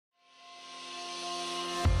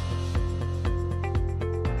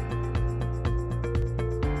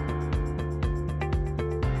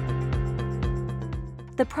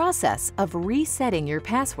The process of resetting your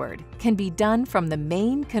password can be done from the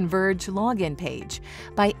main Converge login page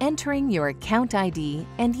by entering your account ID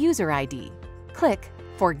and user ID. Click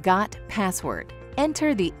Forgot Password.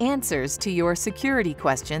 Enter the answers to your security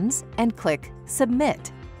questions and click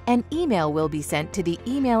Submit. An email will be sent to the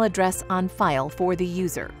email address on file for the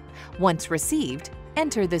user. Once received,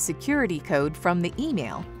 enter the security code from the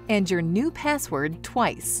email and your new password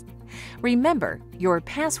twice. Remember, your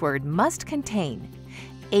password must contain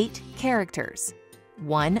 8 characters,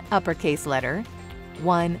 1 uppercase letter,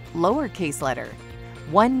 1 lowercase letter,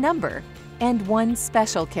 1 number, and 1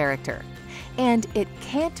 special character. And it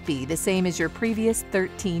can't be the same as your previous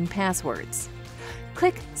 13 passwords.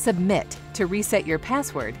 Click Submit to reset your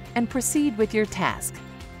password and proceed with your task.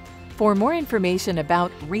 For more information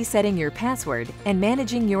about resetting your password and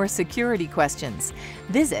managing your security questions,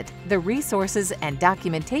 visit the Resources and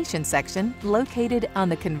Documentation section located on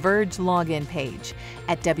the Converge login page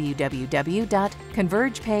at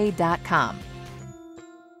www.convergepay.com.